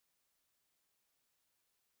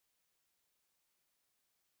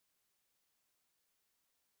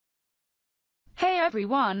Hey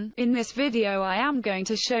everyone, in this video I am going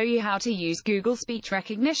to show you how to use Google Speech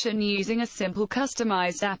Recognition using a simple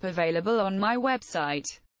customized app available on my website.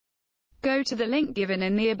 Go to the link given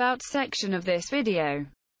in the About section of this video.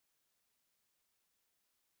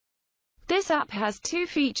 This app has two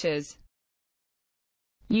features.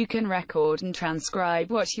 You can record and transcribe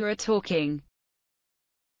what you are talking.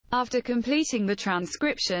 After completing the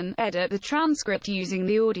transcription, edit the transcript using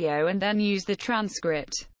the audio and then use the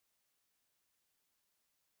transcript.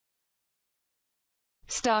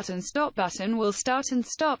 Start and stop button will start and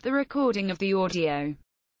stop the recording of the audio.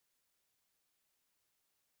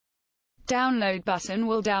 Download button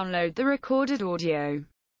will download the recorded audio.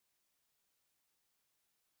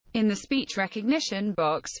 In the speech recognition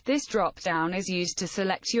box, this drop-down is used to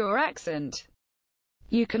select your accent.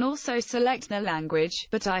 You can also select the language,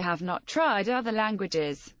 but I have not tried other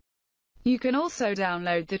languages. You can also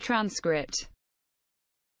download the transcript.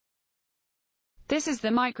 This is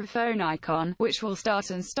the microphone icon, which will start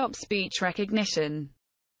and stop speech recognition.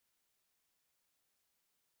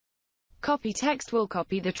 Copy text will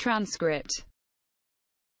copy the transcript.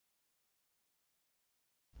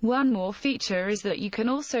 One more feature is that you can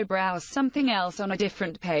also browse something else on a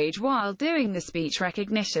different page while doing the speech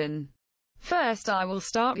recognition. First I will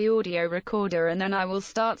start the audio recorder and then I will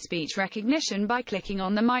start speech recognition by clicking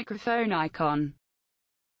on the microphone icon.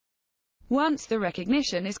 Once the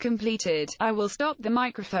recognition is completed, I will stop the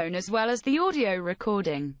microphone as well as the audio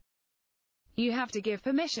recording. You have to give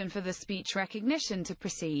permission for the speech recognition to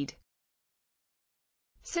proceed.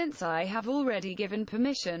 Since I have already given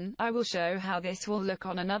permission, I will show how this will look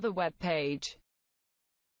on another web page.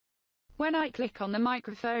 When I click on the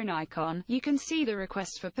microphone icon, you can see the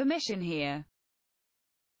request for permission here.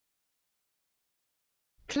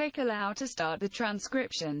 Click Allow to start the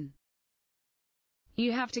transcription.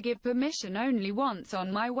 You have to give permission only once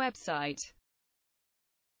on my website.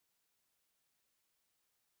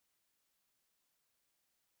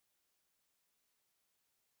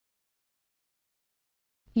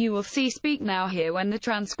 You will see Speak Now here when the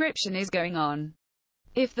transcription is going on.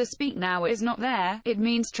 If the Speak Now is not there, it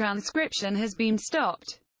means transcription has been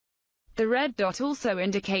stopped. The red dot also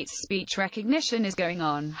indicates speech recognition is going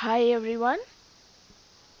on. Hi everyone.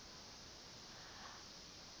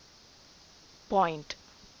 Point.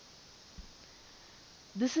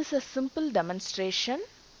 This is a simple demonstration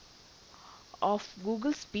of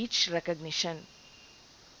Google Speech Recognition.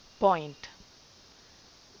 Point.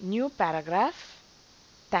 New paragraph.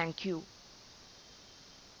 Thank you.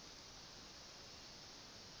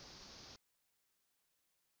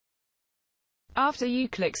 After you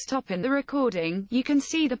click stop in the recording, you can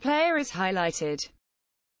see the player is highlighted.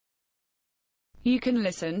 You can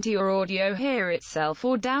listen to your audio here itself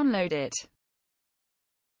or download it.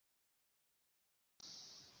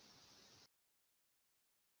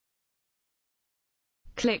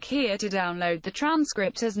 Click here to download the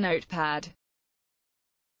transcript as Notepad.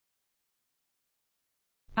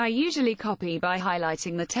 I usually copy by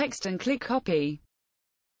highlighting the text and click copy.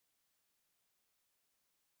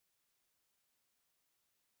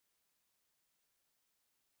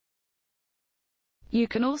 You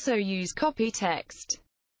can also use copy text.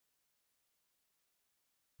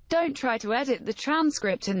 Don't try to edit the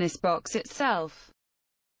transcript in this box itself.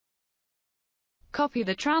 Copy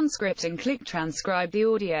the transcript and click Transcribe the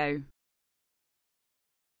audio.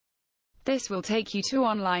 This will take you to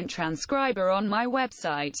Online Transcriber on my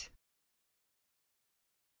website.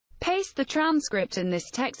 Paste the transcript in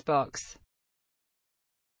this text box.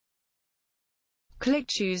 Click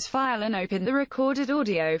Choose File and open the recorded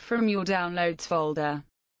audio from your Downloads folder.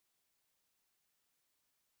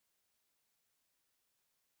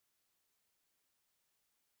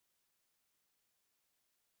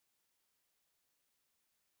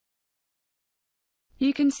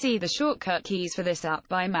 You can see the shortcut keys for this app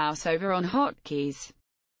by mouse over on Hotkeys.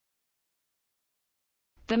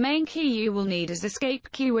 The main key you will need is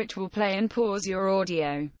Escape key, which will play and pause your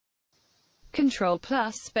audio. Ctrl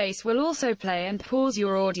plus space will also play and pause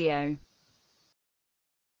your audio.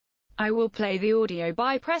 I will play the audio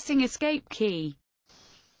by pressing Escape key.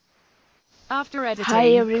 After editing, Hi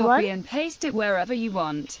everyone. copy and paste it wherever you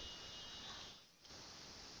want.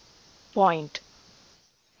 Point.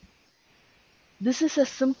 This is a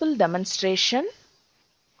simple demonstration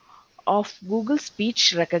of Google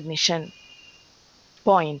Speech Recognition.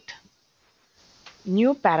 Point.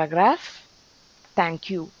 New paragraph. Thank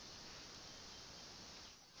you.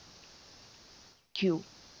 Q.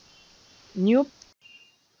 New.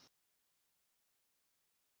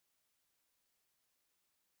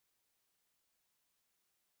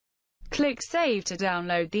 Click Save to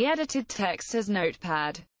download the edited text as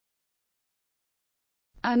Notepad.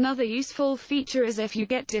 Another useful feature is if you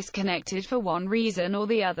get disconnected for one reason or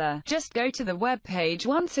the other, just go to the web page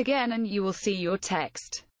once again and you will see your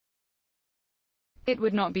text. It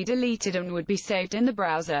would not be deleted and would be saved in the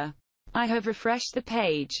browser. I have refreshed the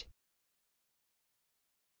page.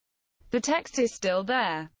 The text is still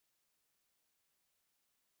there.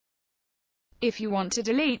 If you want to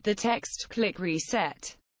delete the text, click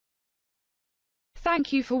Reset.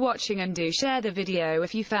 Thank you for watching and do share the video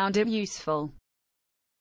if you found it useful.